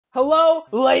Hello,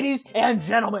 ladies and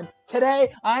gentlemen.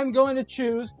 Today, I'm going to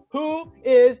choose who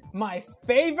is my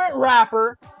favorite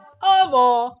rapper of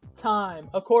all time,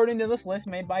 according to this list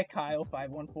made by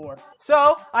Kyle514.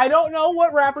 So, I don't know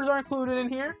what rappers are included in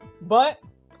here, but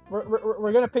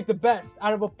we're going to pick the best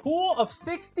out of a pool of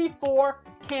 64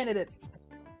 candidates.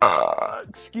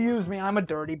 Excuse me, I'm a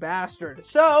dirty bastard.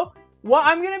 So, what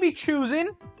I'm going to be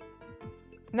choosing...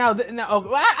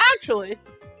 Actually...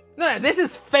 No, this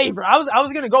is favorite. I was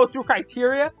gonna go through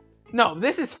criteria. No,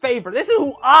 this is favorite. This is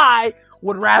who I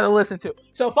would rather listen to.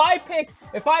 So if I pick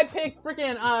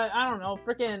freaking I don't know,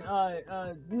 freaking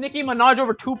Nicki Minaj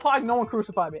over Tupac, no one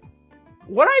crucify me.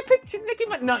 Would I pick Nicki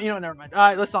Minaj? No, never mind. All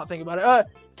right, let's not think about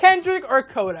it. Kendrick or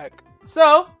Kodak.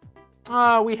 So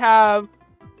we have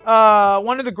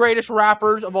one of the greatest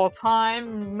rappers of all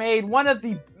time, made one of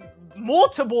the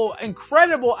multiple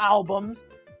incredible albums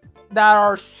that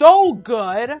are so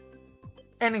good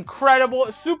and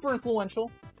incredible, super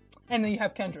influential. And then you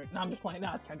have Kendrick. No, I'm just playing.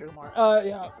 No, it's Kendrick Lamar.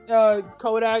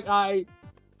 Kodak. I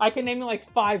can name you like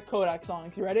 5 Kodak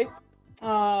songs. You ready?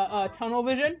 Tunnel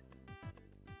Vision.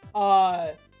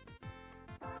 If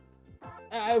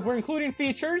we're including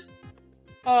features,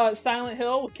 Silent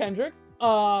Hill with Kendrick. You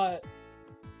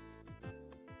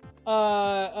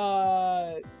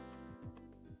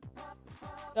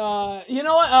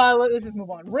know what? Let's just move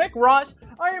on. Rick Ross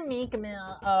or Meek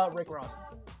Mill? Rick Ross,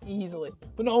 easily.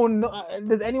 But no,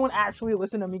 does anyone actually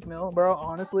listen to Meek Mill, bro?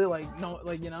 Honestly,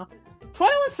 no,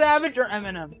 21 Savage or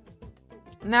Eminem?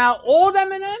 Now, old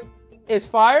Eminem is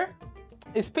fire,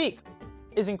 is peak,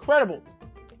 is incredible.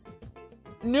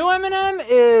 New Eminem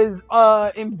is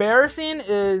embarrassing,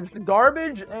 is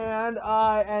garbage, and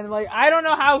I don't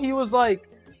know how he was like.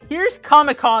 Here's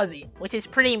Kamikaze, which is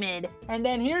pretty mid. And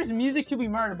then here's Music to Be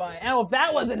Murdered By. And if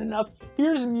that wasn't enough,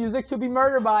 here's Music to Be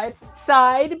Murdered By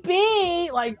Side B.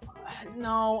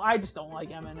 No, I just don't like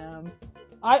Eminem.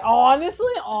 I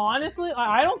honestly,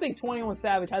 I don't think 21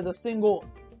 Savage has a single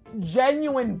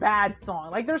genuine bad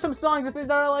song. There's some songs of his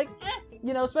that are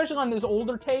especially on those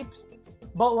older tapes.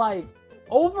 But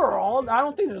overall, I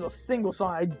don't think there's a single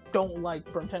song I don't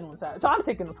like from 21 Savage. So I'm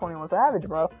taking the 21 Savage,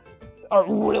 bro.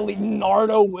 Really,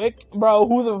 Nardo Wick, bro?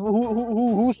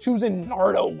 Who's choosing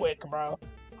Nardo Wick, bro?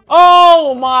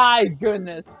 Oh my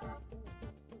goodness!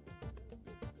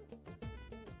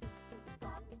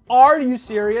 Are you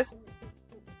serious?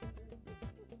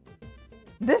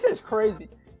 This is crazy.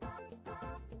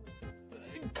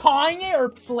 Kanye or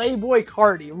Playboy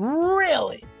Cardi?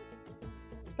 Really?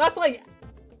 That's like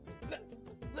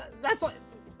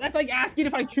asking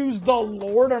if I choose the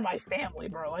Lord or my family,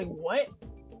 bro. What?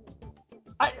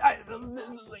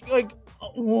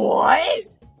 What?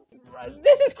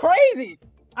 This is crazy.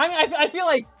 I feel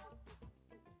like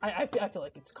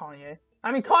it's Kanye.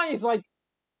 Kanye's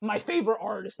my favorite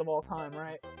artist of all time,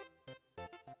 right?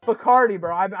 But Cardi,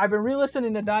 bro, I've been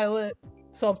re-listening to Dial It,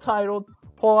 self-titled,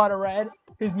 Pull Out of Red.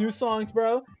 His new songs,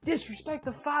 bro. Disrespect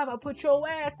the 5, I'll put your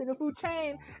ass in a food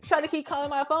chain. Try to keep calling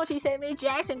my phone, she said Miss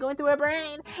Jackson going through her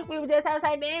brain. We were just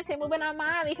outside dancing, moving on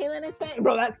Molly, feeling insane.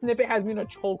 Bro, that snippet has me in a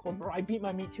chokehold, bro. I beat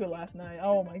my meat to it last night.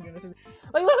 Oh my goodness.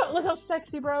 Look how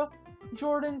sexy, bro.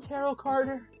 Jordan, Terrell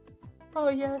Carter. Oh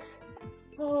yes.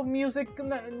 Oh, music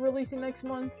releasing next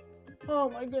month.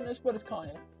 Oh my goodness, but it's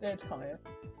Kanye. It's Kanye.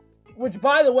 Which,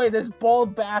 by the way, this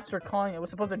bald bastard Kanye was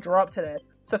supposed to drop today.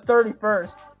 It's the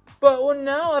 31st. But, well,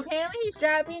 no, apparently he's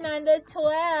dropping on the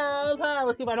 12th.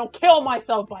 Let's see if I don't kill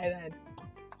myself by then.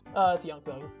 It's Young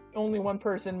Thug. Only one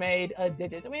person made a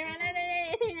digit.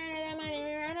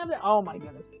 Oh, my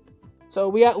goodness. So,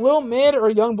 we got Lil Mid or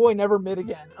Young Boy Never Mid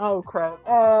Again. Oh, crap.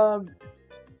 I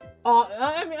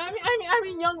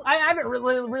haven't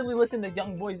really listened to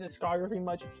Young Boy's discography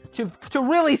much to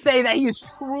really say that he's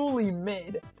truly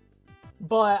mid.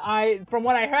 But from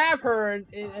what I have heard,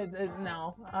 is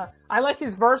no. I like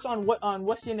his verse on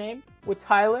What's Your Name with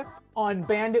Tyler, on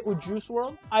Bandit with Juice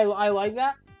WRLD. I like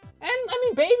that.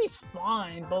 And Baby's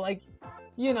fine, but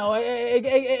there's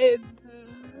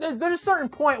a certain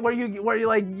point where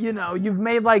you've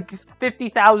made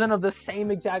 50,000 of the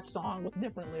same exact song with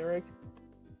different lyrics.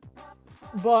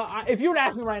 But if you were to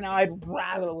ask me right now, I'd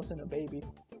rather listen to Baby.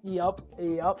 Yup.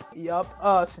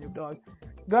 Snoop Dogg.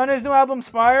 Gunna's new album's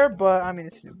fire, but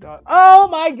it's Snoop Dogg. Oh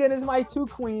my goodness, my 2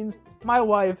 queens, my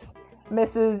wives,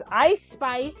 Mrs. Ice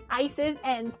Spice, Ices,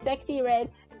 and Sexy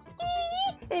Red. Ski!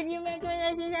 If you make me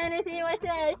see what's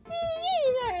that?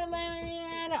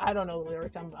 I don't know the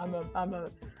lyrics.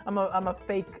 I'm a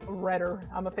fake redder.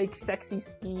 I'm a fake sexy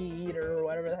ski eater or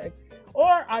whatever the heck.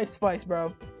 Or Ice Spice,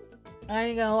 bro. I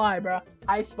ain't gonna lie, bro.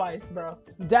 Ice Spice, bro.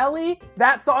 Deli,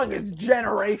 that song is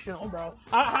generational, bro.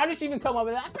 How did she even come up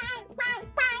with that?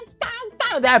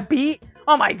 that beat.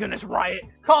 Oh my goodness, Riot.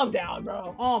 Calm down,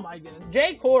 bro. Oh my goodness.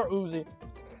 J. Cole or Uzi?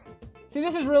 See,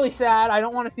 this is really sad. I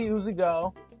don't want to see Uzi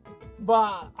go.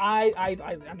 But I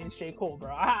mean, it's J. Cole, bro.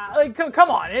 Like, come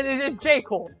on. It's J.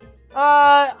 Cole.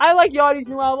 I like Yachty's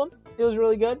new album. It was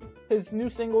really good. His new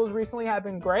singles recently have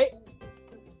been great.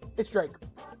 It's Drake.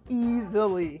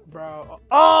 Easily, bro.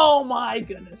 Oh my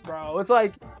goodness, bro. It's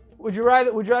like, would you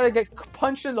rather get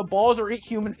punched in the balls or eat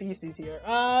human feces here?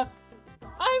 I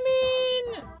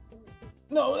mean,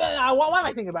 no. What am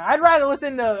I thinking about? I'd rather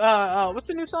listen to what's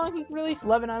the new song he released?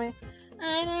 11. I mean,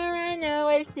 I know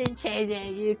if in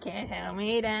chasing you can't hold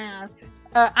me down.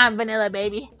 I'm vanilla,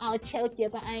 baby. I'll choke you,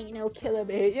 but I ain't no killer,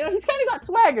 baby. You know, he's kind of got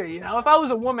swagger. You know, if I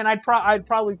was a woman, I'd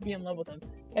probably be in love with him.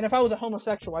 And if I was a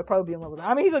homosexual, I'd probably be in love with him.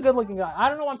 I mean, he's a good-looking guy. I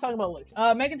don't know what I'm talking about looks.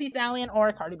 Megan Thee Stallion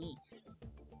or Cardi B.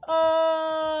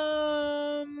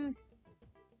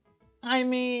 I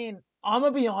mean, I'm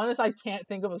gonna be honest. I can't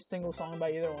think of a single song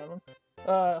by either one of them.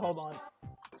 Hold on.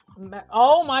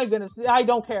 Oh my goodness. I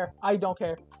don't care.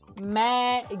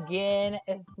 Megan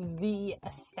Thee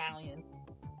Stallion.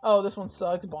 Oh, this one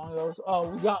sucks. Bongos. Oh,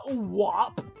 we got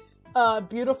WAP.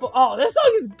 Beautiful. Oh, this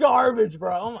song is garbage,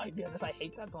 bro. Oh my goodness. I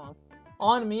hate that song.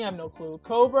 On Me, I have no clue.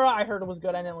 Cobra, I heard it was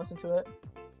good. I didn't listen to it.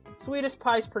 Sweetest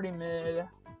Pie's pretty mid.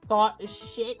 Thought,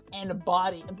 Shit, and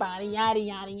Body. Body, yada,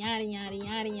 yada, yada, yada,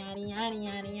 yada, yada, yada,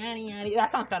 yada, yada, yada.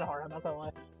 That sounds kind of hard. I'm not gonna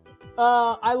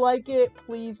lie. I like it.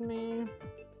 Please Me.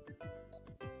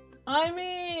 I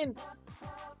mean,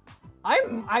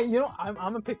 I'm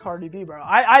gonna pick Cardi B, bro.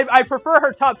 I prefer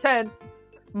her top 10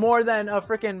 more than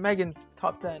freaking Megan's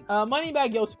top 10.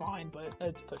 Moneybagg Yo's fine, but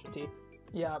it's Pusha T.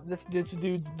 Yeah, this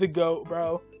dude's the GOAT,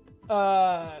 bro.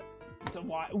 So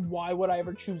why would I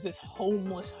ever choose this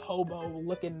homeless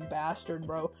hobo-looking bastard,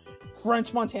 bro?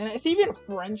 French Montana. Is he even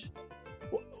French?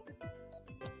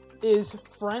 Is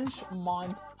French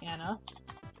Montana?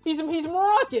 He's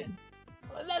Moroccan.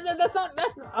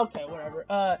 That's okay. Whatever.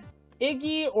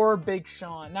 Iggy or Big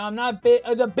Sean. Now I'm not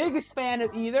the biggest fan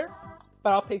of either,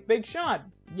 but I'll pick Big Sean.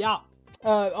 Yeah.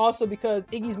 Also because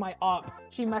Iggy's my op.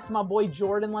 She messed my boy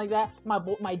Jordan like that.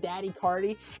 My daddy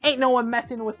Cardi. Ain't no one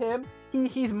messing with him.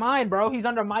 He's mine, bro. He's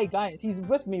under my guidance. He's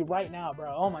with me right now,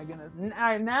 bro. Oh my goodness.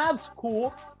 Nav's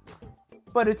cool,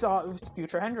 but it's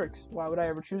Future Hendrix. Why would I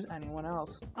ever choose anyone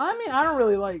else? I mean, I don't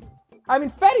really like. I mean,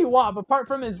 Fetty Wap, apart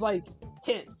from his like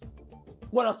hits,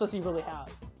 what else does he really have?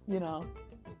 You know.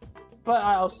 But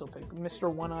I'll still pick Mr.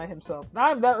 One Eye himself.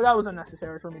 That was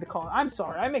unnecessary for me to call. I'm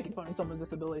sorry. I'm making fun of someone's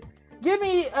disability. Give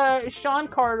me Sean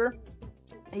Carter.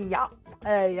 Yeah.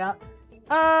 Yeah.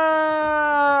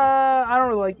 I don't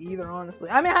really like either, honestly.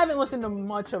 I mean, I haven't listened to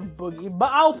much of Boogie, but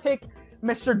I'll pick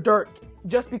Mr. Dirk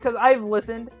just because I've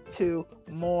listened to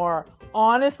more.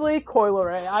 Honestly, Coi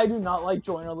Leray. I do not like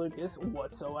Joyner Lucas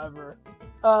whatsoever.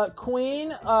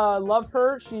 Queen, love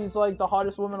her. She's like the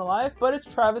hottest woman alive, but it's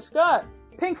Travis Scott.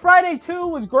 Pink Friday 2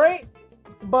 was great,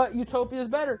 but Utopia is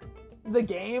better. The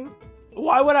Game.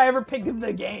 Why would I ever pick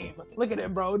The Game? Look at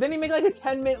him, bro. Didn't he make like a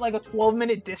 10-minute, like a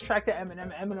 12-minute diss track to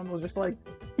Eminem? Eminem was just like,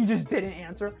 he just didn't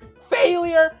answer.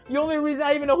 Failure! The only reason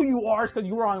I even know who you are is because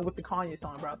you were on with the Kanye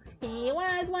song, bro. He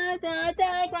was to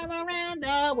take from around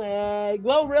the way.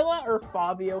 Glorilla or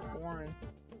Fabio Foreign?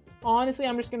 Honestly,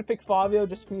 I'm just gonna pick Fabio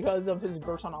just because of his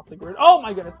verse on Off the Grid. Oh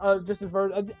my goodness, just his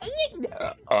verse.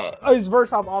 His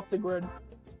verse Off the Grid.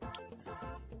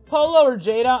 Polo or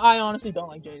Jada? I honestly don't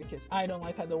like Jadakiss. I don't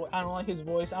like I don't like his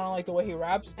voice. I don't like the way he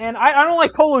raps, and I don't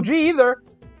like Polo G either.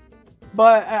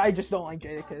 But I just don't like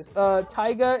Jadakiss.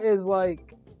 Tyga is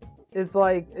like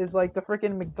the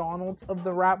freaking McDonald's of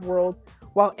the rap world,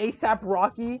 while ASAP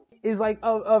Rocky is like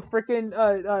a freaking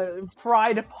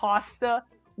fried pasta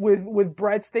with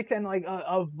breadsticks and like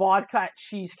a vodka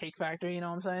cheesecake factory. You know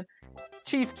what I'm saying?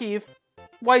 Chief Keef,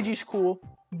 YG's cool,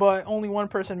 but only one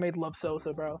person made Love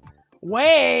Sosa, bro.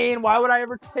 Wayne, why would I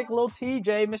ever pick Lil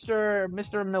TJ,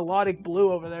 Mr. Melodic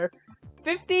Blue over there?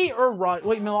 50 or Rod?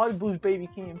 Wait, Melodic Blue's Baby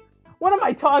Keem. What am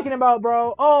I talking about,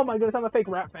 bro? Oh my goodness, I'm a fake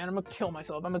rap fan. I'm gonna kill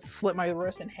myself. I'm gonna slit my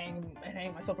wrist and hang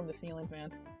myself from the ceiling,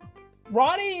 fan.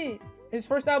 Roddy, his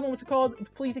first album, what's it called?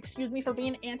 Please excuse me for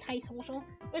being antisocial.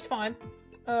 It's fine.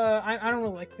 I don't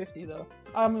really like 50 though.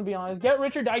 I'm gonna be honest. Get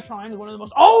Rich or Die Trying is one of the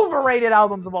most overrated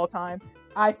albums of all time.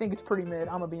 I think it's pretty mid.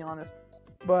 I'm gonna be honest.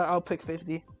 But I'll pick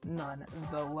 50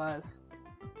 nonetheless.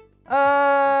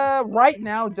 Right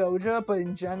now Doja, but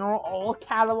in general, all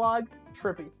catalog,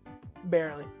 Trippy.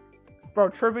 Barely.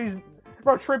 Bro,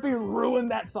 Trippy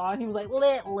ruined that song. He was like,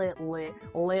 lit.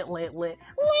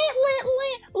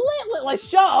 Like,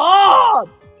 shut up!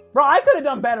 Bro, I could have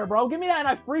done better, bro. Give me that and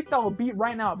I freestyle a beat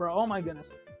right now, bro. Oh my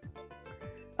goodness.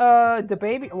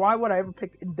 DaBaby. Why would I ever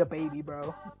pick DaBaby,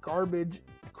 bro? Garbage,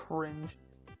 cringe.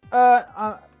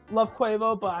 Love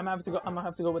Quavo, but I'm gonna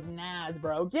have to go with Nas,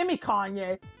 bro. Give me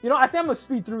Kanye. You know, I think I'm gonna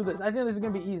speed through this. I think this is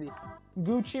gonna be easy.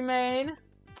 Gucci Mane,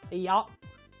 yup.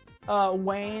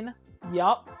 Wayne,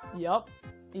 yup.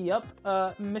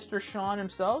 Mr. Sean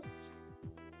himself.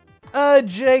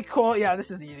 J. Cole, yeah,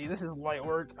 this is easy. This is light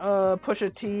work.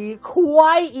 Pusha T,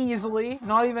 quite easily.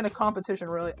 Not even a competition,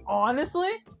 really.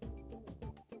 Honestly,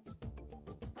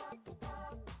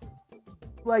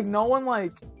 like, no one,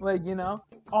 like, you know.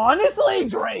 Honestly,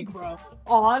 Drake, bro.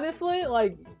 Honestly,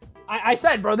 like, I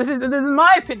said, bro, this is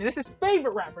my opinion. This is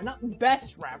favorite rapper, not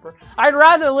best rapper. I'd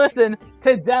rather listen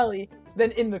to Deli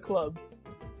than In the Club.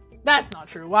 That's not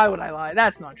true. Why would I lie?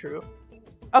 That's not true.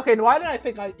 Okay, why did I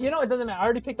pick Ice? You know, it doesn't matter. I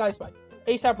already picked Ice Spice.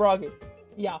 A$AP Rocky.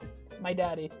 Yeah, my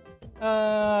daddy.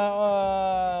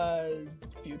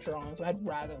 Future, honestly. I'd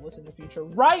rather listen to Future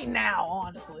right now,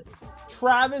 honestly.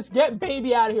 Travis, get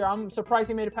Baby out of here. I'm surprised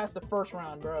he made it past the first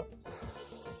round, bro.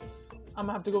 I'm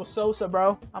gonna have to go with Sosa,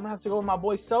 bro. I'm gonna have to go with my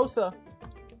boy Sosa.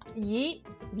 Yeet,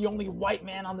 the only white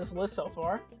man on this list so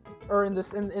far, or in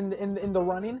this in the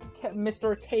running.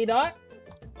 Mr. K. Dot.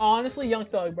 Honestly, Young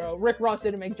Thug, bro. Rick Ross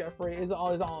didn't make Jeffrey. Is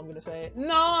all I'm gonna say.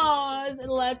 Nas,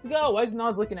 let's go. Why is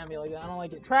Nas looking at me like that? I don't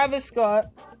like it. Travis Scott,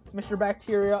 Mr.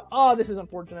 Bacteria. Oh, this is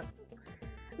unfortunate.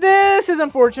 This is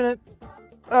unfortunate.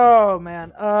 Oh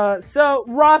man. So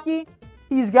Rocky,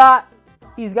 he's got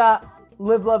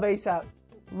Live Love ASAP,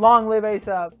 Long Live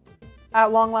ASAP,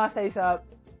 At Long Last ASAP,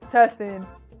 Testing,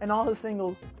 and all his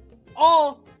singles.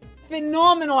 All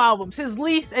phenomenal albums. His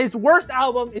worst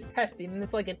album is Testing, and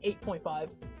it's like an 8.5.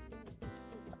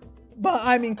 But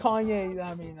I mean, Kanye.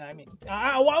 Why am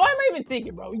I even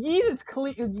thinking, bro? Just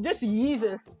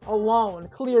Yeezus alone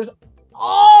clears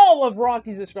all of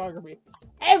Rocky's discography,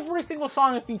 every single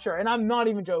song and feature, and I'm not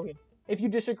even joking. If you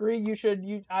disagree, you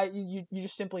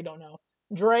just simply don't know.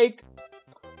 Drake,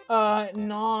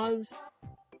 Nas,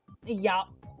 yup.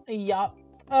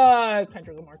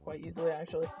 Kendrick Lamar quite easily,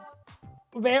 actually.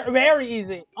 Very, very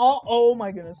easy. Oh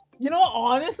my goodness. You know what,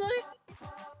 honestly?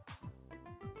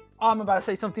 I'm about to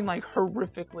say something like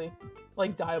horrifically,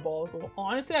 like diabolical.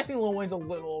 Honestly, I think Lil Wayne's a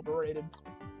little overrated.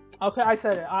 Okay, I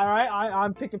said it. Alright,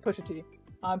 I'm picking Pusha T.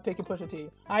 I've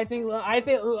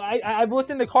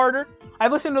listened to Carter.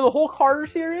 I've listened to the whole Carter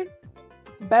series.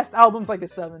 Best album's like a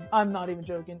 7. I'm not even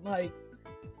joking. Like,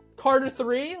 Carter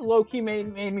 3, low-key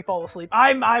made me fall asleep.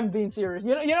 I'm being serious.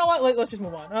 You know what? Let's just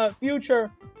move on.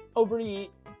 Future, Overeat.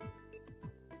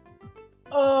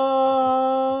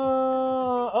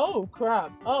 Oh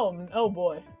crap. Oh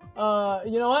boy.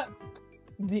 You know what?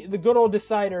 The good old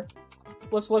decider.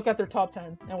 Let's look at their top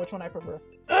 10 and which one I prefer.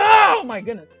 Oh my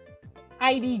goodness.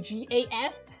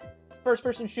 IDGAF, First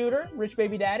Person Shooter, Rich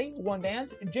Baby Daddy, One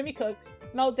Dance, Jimmy Cooks,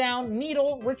 Meltdown,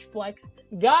 Needle, Rich Flex,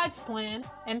 God's Plan,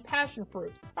 and Passion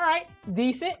Fruit. All right,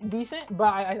 decent,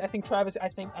 but I think Travis. I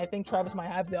think Travis might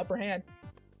have the upper hand.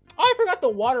 Oh, I forgot the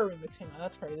Water remix. Hang on,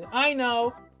 that's crazy. I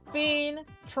know. Fiend,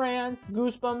 Trans,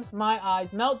 Goosebumps, My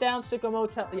Eyes, Meltdown, Sicko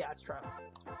Motel. Yeah, it's Travis.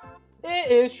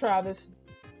 It is Travis.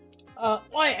 Oh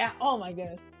my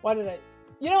goodness. Why did I?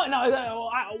 You know what? No,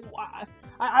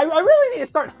 I really need to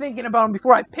start thinking about them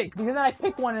before I pick, because then I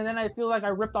pick one and then I feel like I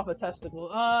ripped off a testicle.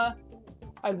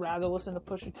 I'd rather listen to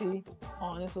Pusha T,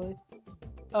 honestly.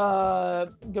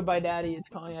 Goodbye Daddy, it's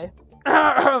Kanye.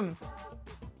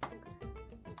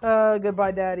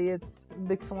 Goodbye Daddy, it's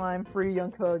Big Slime. Free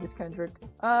Young Thug, it's Kendrick.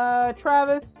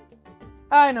 Travis,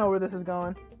 I know where this is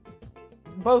going.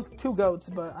 Both two goats,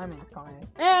 but I mean, it's Kanye.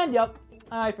 And yep,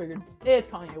 I figured it's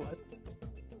Kanye West.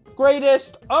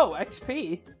 Greatest,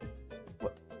 XP.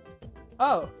 What?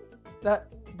 Oh, but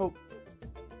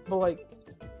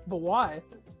why?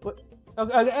 What?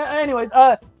 Okay, anyways,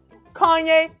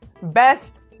 Kanye,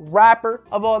 best rapper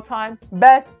of all time,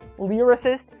 best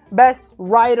lyricist, best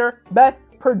writer, best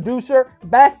producer,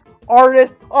 best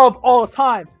artist of all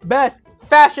time, best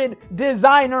fashion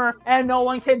designer, and no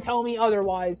one can tell me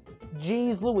otherwise.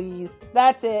 Jeez Louise,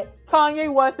 that's it.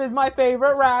 Kanye West is my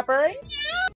favorite rapper. Yeah!